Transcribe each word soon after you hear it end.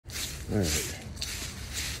All right.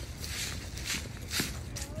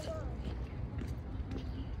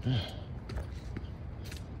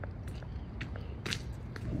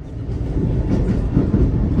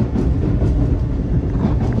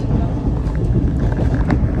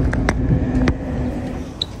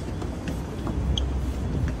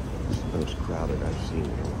 Most crowded I've seen in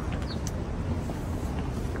a while.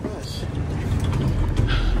 Yes.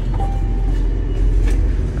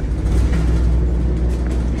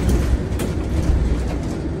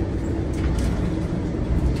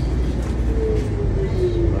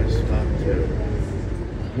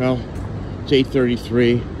 Well, it's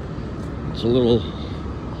 8:33. It's a little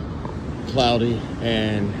cloudy,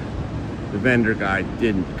 and the vendor guy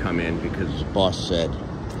didn't come in because his boss said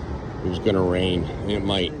it was going to rain, and it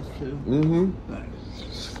might.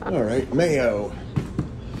 All right, mayo.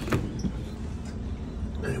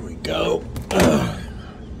 There we go.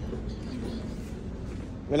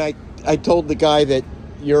 And I told the guy that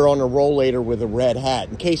you're on a rollator with a red hat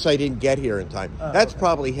in case I didn't get here in time. That's okay.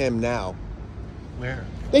 Probably him now. Where?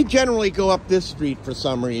 They generally go up this street for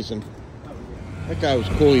some reason. That guy was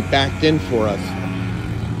cool. He backed in for us.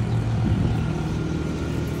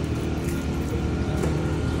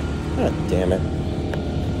 God damn it.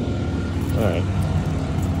 All right.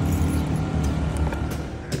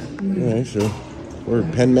 All right, so we're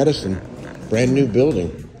at Penn Medicine. Brand new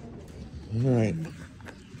building. All right.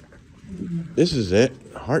 This is it.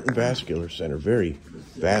 Heart and Vascular Center. Very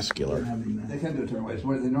vascular. They can't do it different ways.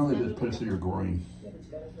 What they normally do is put it through your groin.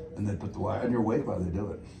 And they put the wire on your weight while they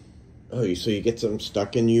do it. Oh, so you get something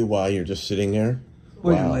stuck in you while you're just sitting there?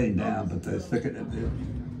 Well, you're laying down, but they stick it in there.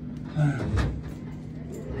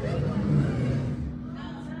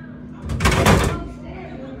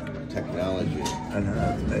 Technology. I know,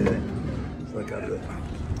 that's amazing. It's like I do.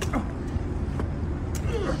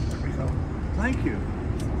 There we go. Thank you.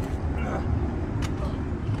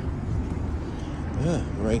 Yeah,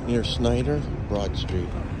 right near Snyder, Broad Street.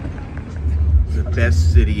 The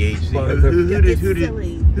best city agency. Well, who did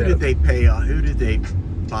they pay off? Who did they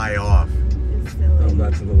buy off? Oh,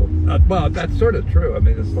 that's a little. Well, that's sort of true. I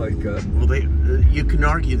mean, it's like. Well, they. You can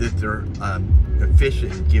argue that they're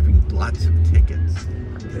efficient in giving lots of tickets.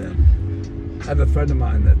 Yeah. I have a friend of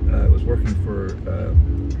mine that was working for.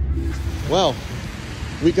 Well,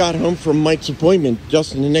 we got home from Mike's appointment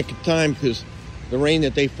just in the nick of time because the rain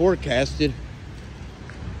that they forecasted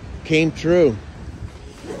came true.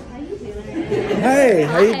 Hey,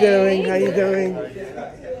 how you doing? How you doing? Okay.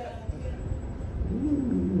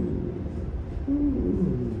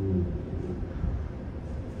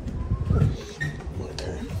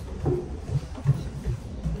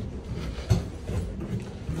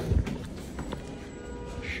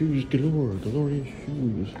 Shoes galore, glorious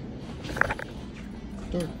shoes.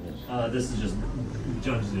 Darkness. This is just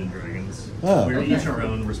Dungeons and Dragons. Oh, We're each our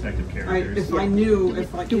own respective characters. Do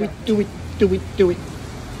it.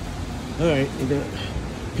 All right, we're gonna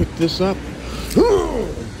pick this up.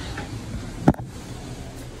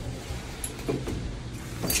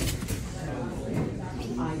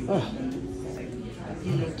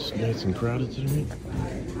 It's nice and crowded tonight.